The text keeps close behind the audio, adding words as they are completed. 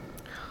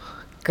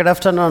Good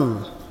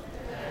afternoon.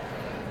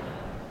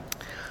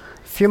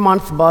 A few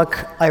months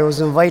back, I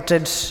was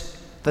invited to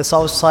the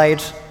south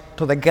side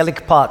to the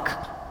Gaelic Park.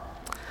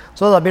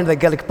 So those have been to the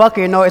Gaelic Park,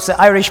 you know, it's an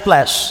Irish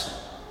place.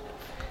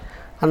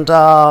 And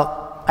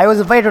I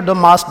was invited to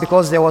Mass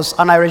because there was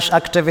an Irish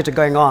activity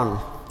going on.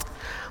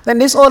 Then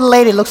this old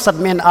lady looks at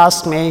me and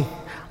asks me,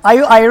 "Are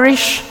you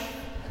Irish?"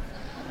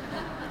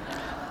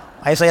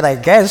 I said, "I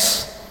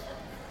guess."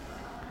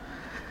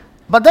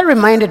 But that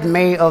reminded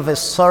me of a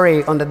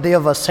story on the day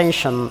of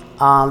Ascension.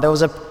 There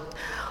was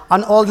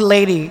an old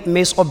lady,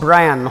 Miss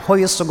O'Brien, who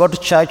used to go to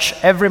church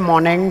every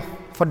morning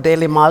for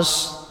daily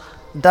Mass,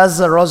 does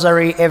the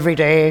rosary every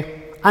day,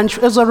 and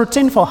it was a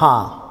routine for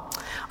her.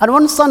 And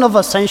one Sunday of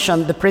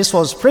Ascension, the priest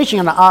was preaching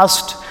and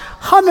asked,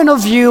 "How many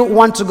of you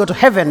want to go to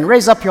heaven?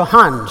 Raise up your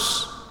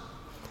hands."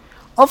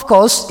 Of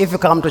course, if you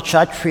come to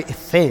church, we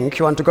think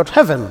you want to go to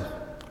heaven.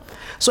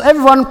 So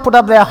everyone put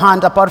up their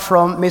hand apart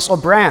from Miss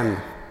O'Brien.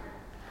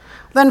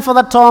 Then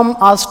Father Tom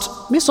asked,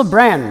 "Miss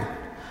O'Brien,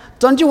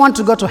 don't you want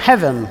to go to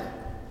heaven?"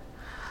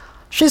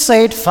 She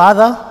said,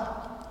 "Father,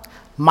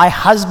 my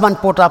husband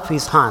put up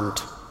his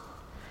hand.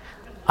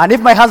 And if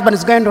my husband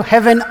is going to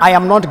heaven, I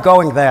am not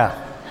going there."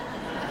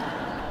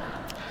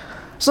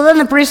 So then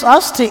the priest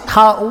asked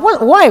her,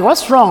 "Why?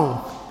 What's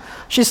wrong?"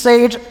 She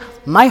said,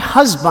 "My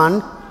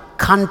husband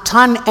can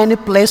turn any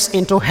place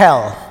into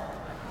hell.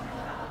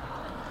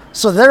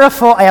 So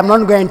therefore, I am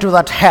not going to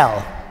that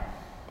hell."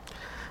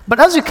 But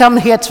as we come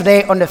here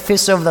today on the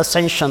Feast of the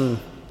Ascension,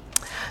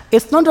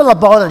 it's not all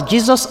about that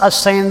Jesus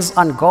ascends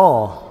and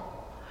go.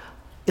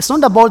 It's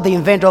not about the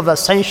event of the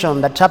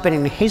Ascension that happened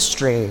in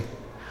history,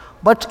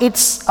 but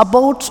it's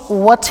about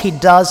what he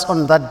does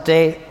on that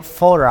day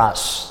for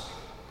us.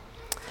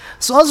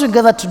 So as we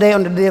gather today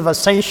on the day of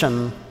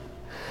Ascension,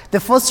 the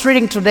first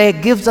reading today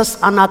gives us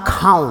an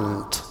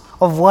account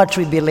of what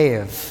we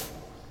believe.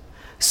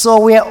 So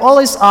we are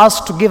always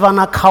asked to give an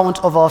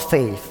account of our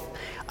faith.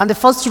 And the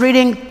first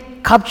reading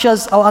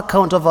captures our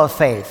account of our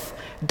faith.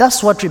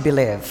 That's what we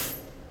believe.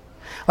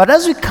 But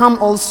as we come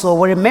also,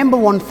 we remember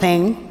one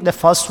thing, the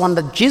first one,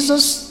 that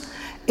Jesus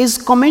is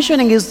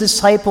commissioning his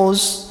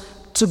disciples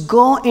to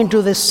go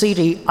into the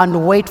city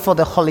and wait for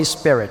the Holy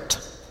Spirit.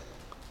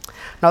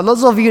 Now,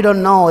 those of you who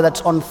don't know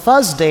that on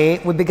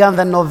Thursday, we began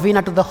the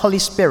novena to the Holy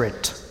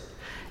Spirit.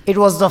 It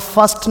was the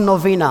first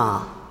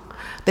novena.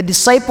 The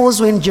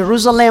disciples were in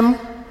Jerusalem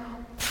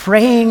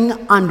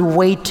praying and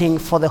waiting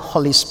for the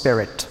Holy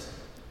Spirit.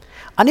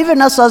 And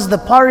even us as the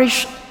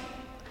parish,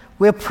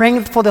 we're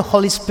praying for the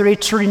Holy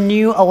Spirit to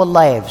renew our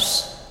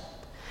lives.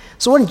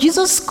 So when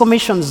Jesus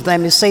commissions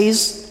them, he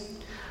says,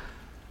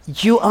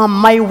 "You are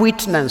my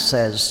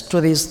witnesses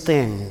to these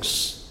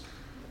things."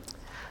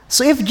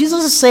 So if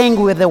Jesus is saying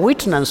we're the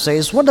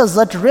witnesses, what does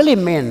that really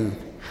mean?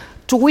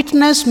 To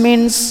witness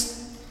means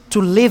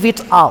to live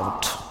it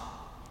out.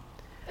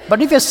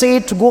 But if you say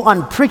to go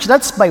and preach,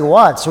 that's by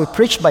words. We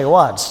preach by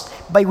words.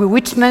 But we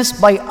witness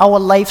by our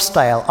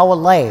lifestyle, our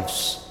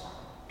lives.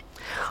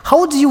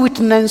 How do you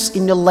witness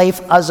in your life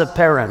as a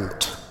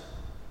parent?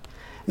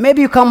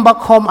 Maybe you come back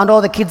home and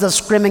all the kids are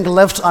screaming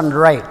left and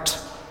right,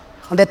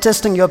 and they're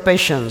testing your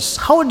patience.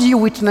 How do you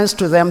witness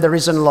to them the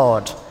risen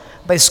Lord?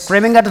 By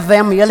screaming at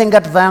them, yelling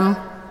at them?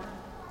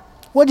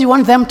 What do you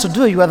want them to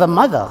do? You are the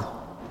mother.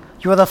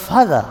 You are the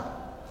father.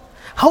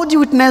 How do you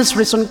witness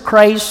risen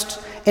Christ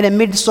in the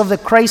midst of the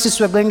crisis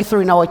we're going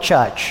through in our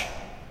church?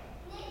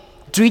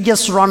 Do we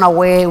just run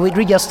away? Do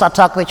we just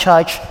attack the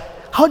church?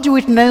 How do you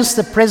witness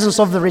the presence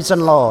of the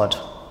risen Lord?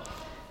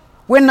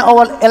 When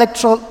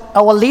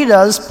our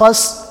leaders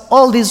pass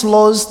all these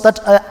laws that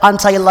are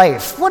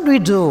anti-life, what do we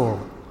do?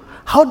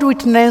 How do we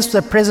witness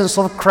the presence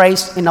of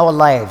Christ in our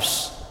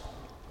lives?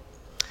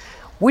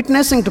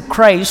 Witnessing to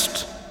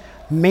Christ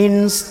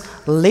means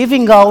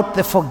living out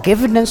the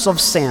forgiveness of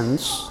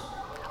sins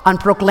and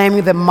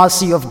proclaiming the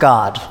mercy of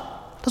God.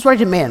 That's what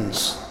it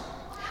means.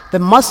 The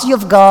mercy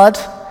of God,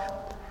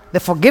 the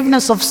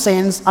forgiveness of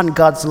sins, and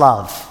God's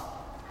love.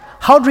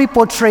 How do we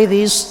portray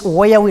this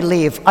where we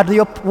live, at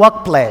your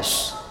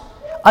workplace,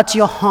 at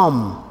your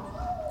home?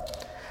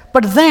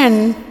 But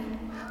then,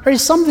 there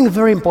is something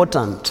very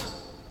important.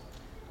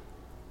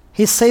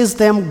 He says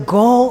them,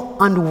 "Go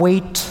and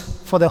wait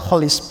for the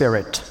Holy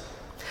Spirit."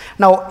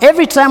 Now,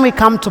 every time we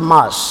come to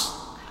Mass,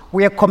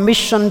 we are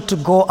commissioned to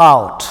go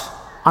out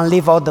and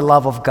live out the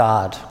love of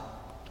God.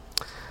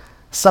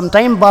 Some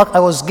time back, I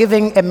was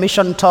giving a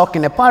mission talk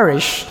in a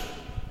parish.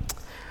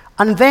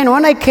 And then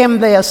when I came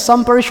there,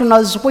 some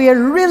parishioners were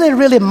really,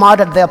 really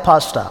mad at their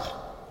pastor.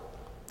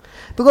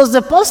 Because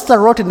the pastor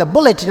wrote in the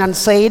bulletin and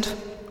said,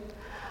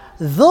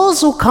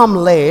 "Those who come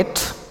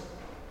late,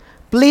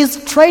 please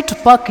try to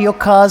park your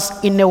cars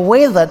in a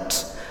way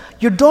that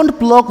you don't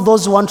block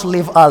those who want to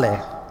leave early."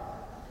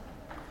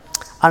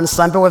 And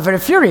some people were very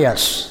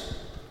furious.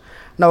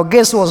 Now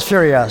guess who was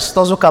furious?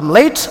 Those who come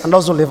late and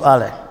those who leave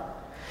early.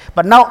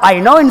 But now I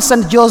know in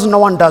St. Joe's no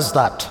one does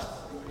that.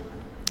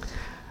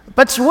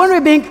 But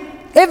when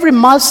every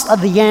Mass at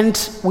the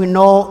end, we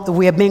know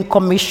we are being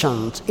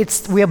commissioned.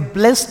 We are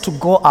blessed to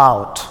go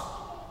out.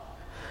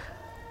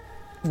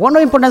 One of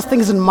the important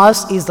things in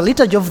Mass is the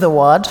liturgy of the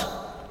Word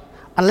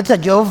and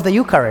liturgy of the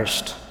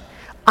Eucharist.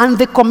 And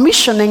the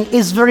commissioning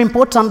is very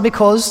important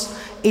because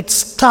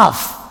it's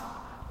tough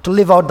to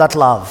live out that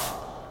love.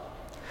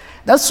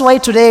 That's why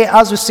today,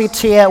 as we sit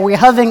here, we're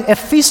having a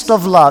feast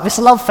of love. It's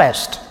a love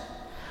fest.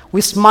 We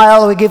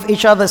smile, we give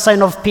each other a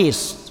sign of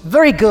peace.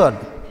 Very good.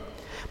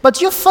 But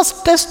your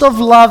first test of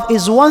love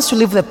is once you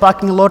leave the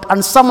parking lot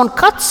and someone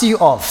cuts you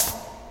off.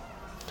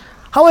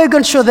 How are you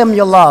going to show them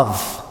your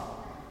love?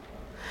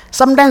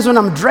 Sometimes when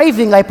I'm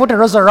driving, I put a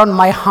rosary around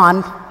my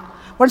hand.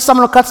 When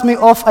someone cuts me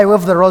off, I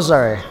wave the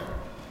rosary.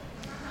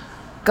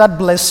 God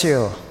bless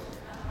you.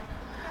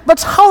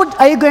 But how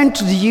are you going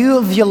to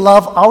live your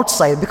love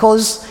outside?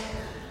 Because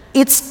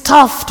it's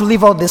tough to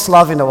live out this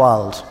love in the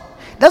world.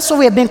 That's why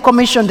we have been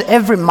commissioned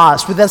every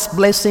Mass with this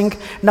blessing.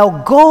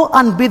 Now go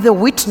and be the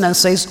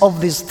witnesses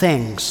of these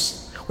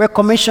things. We're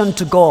commissioned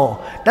to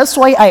go. That's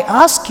why I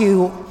ask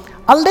you,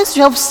 unless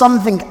you have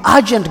something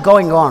urgent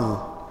going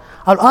on,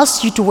 I'll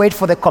ask you to wait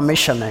for the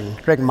commissioning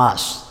during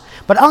Mass.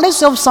 But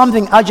unless you have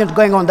something urgent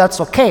going on, that's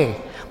okay.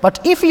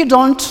 But if you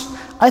don't,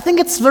 I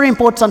think it's very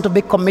important to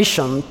be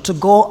commissioned to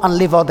go and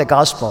live out the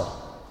gospel.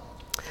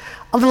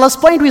 And the last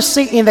point we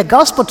see in the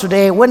gospel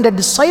today, when the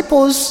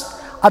disciples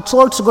are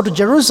told to go to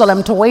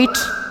Jerusalem to wait,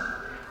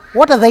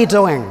 what are they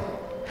doing?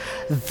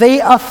 They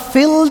are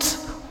filled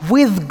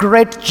with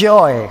great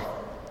joy.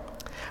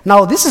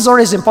 Now, this is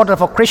always important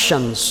for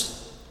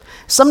Christians.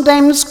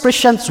 Sometimes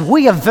Christians,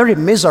 we are very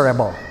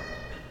miserable.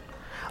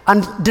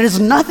 And there is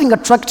nothing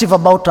attractive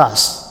about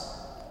us.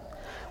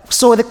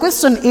 So the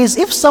question is,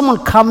 if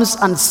someone comes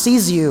and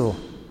sees you,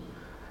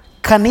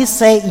 can he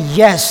say,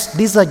 yes,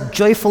 these are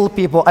joyful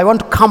people, I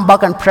want to come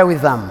back and pray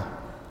with them?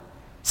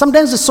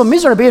 Sometimes it's so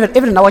miserable,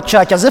 even in our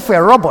church, as if we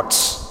are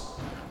robots,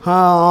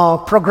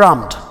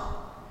 programmed.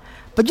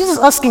 But Jesus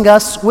is asking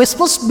us, we're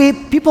supposed to be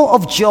people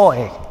of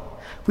joy.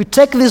 We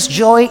take this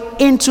joy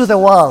into the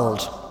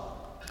world.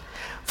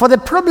 For the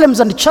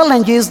problems and the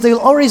challenges, they will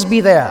always be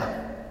there.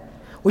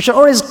 We should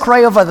always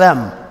cry over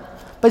them.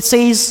 But it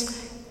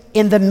says,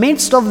 in the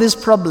midst of these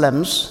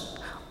problems,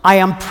 I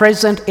am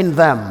present in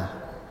them.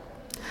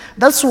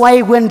 That's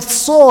why when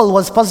Saul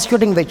was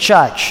persecuting the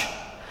church,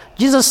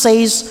 Jesus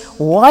says,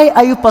 why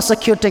are you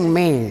persecuting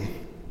me?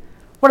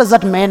 What does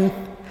that mean?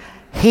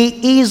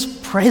 He is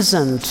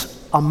present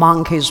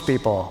among his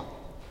people.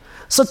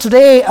 So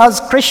today, as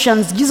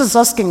Christians, Jesus is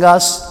asking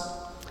us,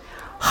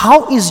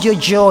 how is your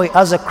joy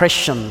as a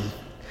Christian?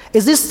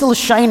 Is this still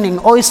shining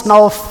or is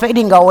now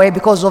fading away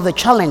because of the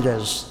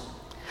challenges?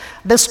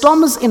 The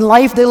storms in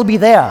life, they will be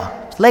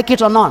there, like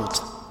it or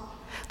not.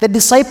 The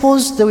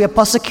disciples, they were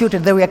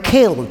persecuted, they were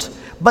killed,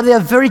 but they are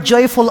very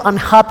joyful and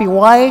happy.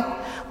 Why?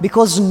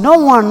 Because no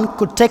one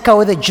could take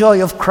away the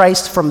joy of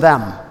Christ from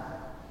them.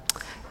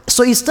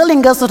 So he's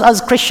telling us that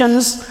as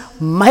Christians,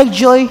 my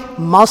joy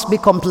must be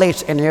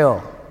complete in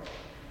you.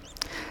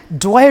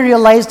 Do I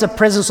realize the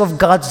presence of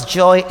God's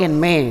joy in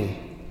me?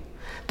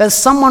 Does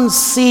someone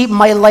see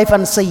my life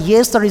and say,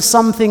 yes, there is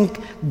something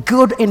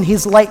good in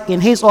his life,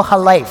 in his or her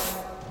life?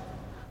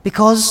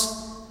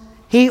 Because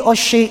he or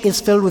she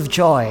is filled with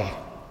joy.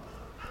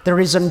 The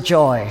risen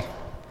joy.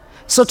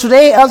 So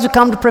today, as we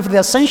come to pray for the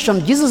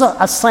ascension, Jesus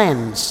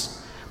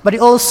ascends, but he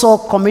also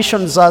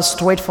commissions us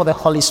to wait for the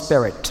Holy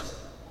Spirit.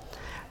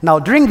 Now,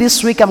 during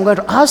this week, I'm going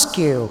to ask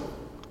you,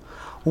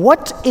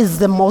 what is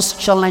the most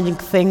challenging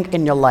thing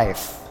in your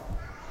life?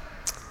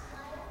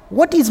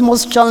 What is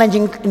most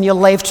challenging in your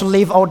life to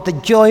live out the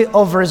joy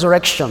of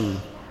resurrection?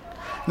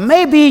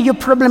 Maybe your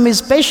problem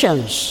is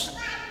patience.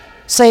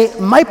 Say,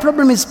 my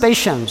problem is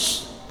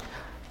patience.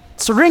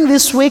 So during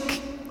this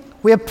week,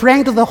 we are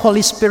praying to the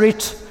Holy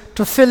Spirit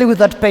to fill you with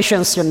that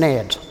patience you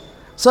need,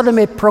 so that you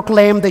may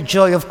proclaim the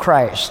joy of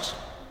Christ.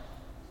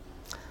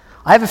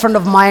 I have a friend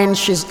of mine,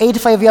 she's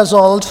 85 years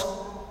old.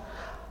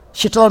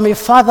 She told me,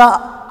 Father,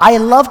 I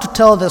love to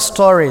tell the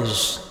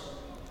stories.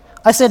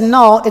 I said,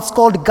 no, it's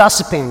called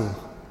gossiping.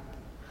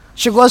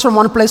 She goes from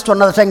one place to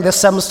another telling the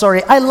same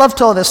story. I love to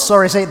tell the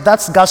story. Say,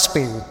 that's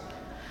gossiping.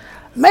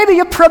 Maybe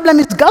your problem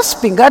is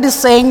gossiping. God is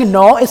saying,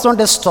 no, it's not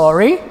a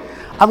story.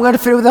 I'm going to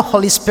fill you with the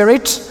Holy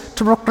Spirit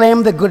to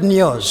proclaim the good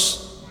news.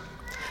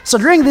 So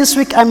during this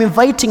week, I'm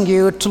inviting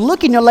you to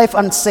look in your life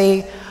and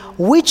say,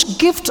 which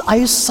gift are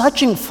you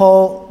searching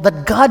for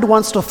that God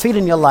wants to fill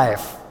in your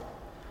life?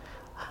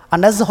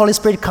 And as the Holy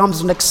Spirit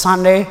comes next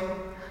Sunday,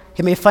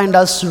 He may find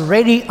us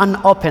ready and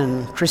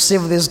open to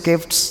receive these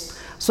gifts,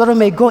 so that we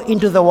may go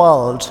into the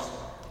world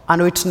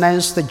and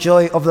witness the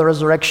joy of the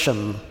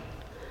resurrection.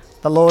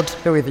 The Lord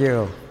be with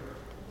you.